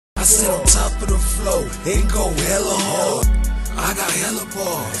I sit on top of the flow and go hella hard. I got hella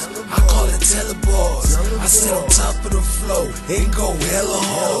bars, I call it telebars. I sit on top of the flow and go hella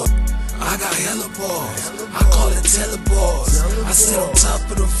hard. I got hella bars, I call it telebars. I sit on top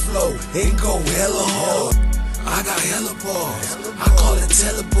of the flow and go hella hard. I got hella bars, I call it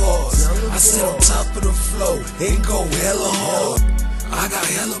telebars. I sit on top of the flow and go hella hard. I got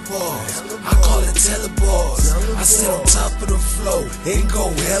hella bars, I call it telebars. I sit on top of the flow and go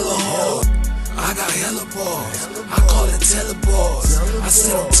hella hard. I got hella bars, I call it telebars. I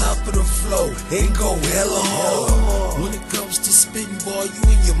sit on top of the flow and go hella hard. When it comes to spitting, boy, you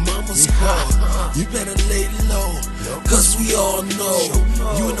in your mama's car. You better lay low, cause we all know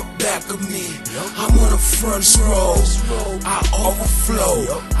you in the back of me, I'm on the front row. I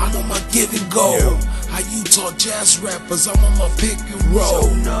overflow, I'm on my give and go. How you talk jazz rappers, I'm on my pick and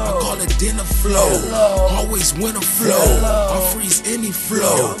roll. I call it dinner flow, always winter flow. I freeze any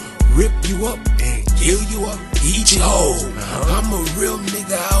flow, rip you up and kill you up, eat your hoe. I'm a real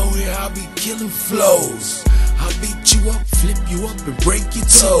nigga out here, I be killing flows. I beat you up, flip you up, and break your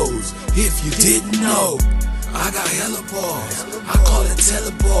toes. If you didn't know, I got hella bars, I call it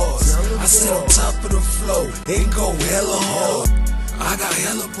telebars. I sit on top of the flow and go hella hard. I got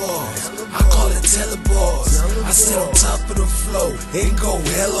hella bars, I call it telebars. I sit on top of the flow and go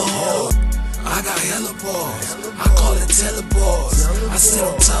hella hard. I got hella bars, I call it telebars. I sit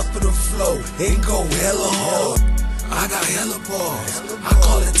on top of the flow and go hella hard. I got hella bars, I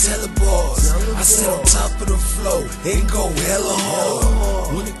call it telebars. I sit on top of the flow and go hella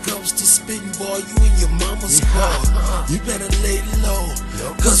hard. When it comes to spitting, boy, you in your mama's car. You better lay low,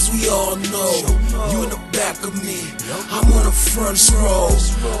 cause we all know you in the back of me, I'm on the front row.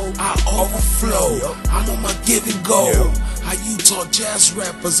 I overflow, I'm on my give and go. How you talk jazz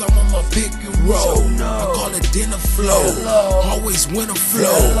rappers, I'm on my pick and roll. I call it dinner flow, always winter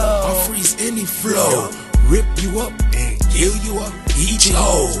flow. I freeze any flow, rip you up and kill you up, eat your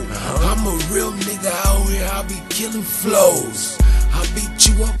hoe. I'm a real nigga out here, I be killing flows. I beat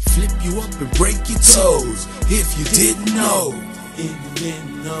you up, flip you up, and break your toes. If you didn't know, if you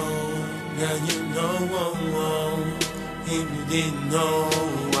didn't know, now you know. If you didn't know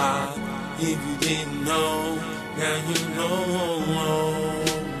why, if you didn't know, now you know.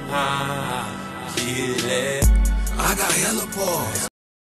 I kill it. I got hella bars,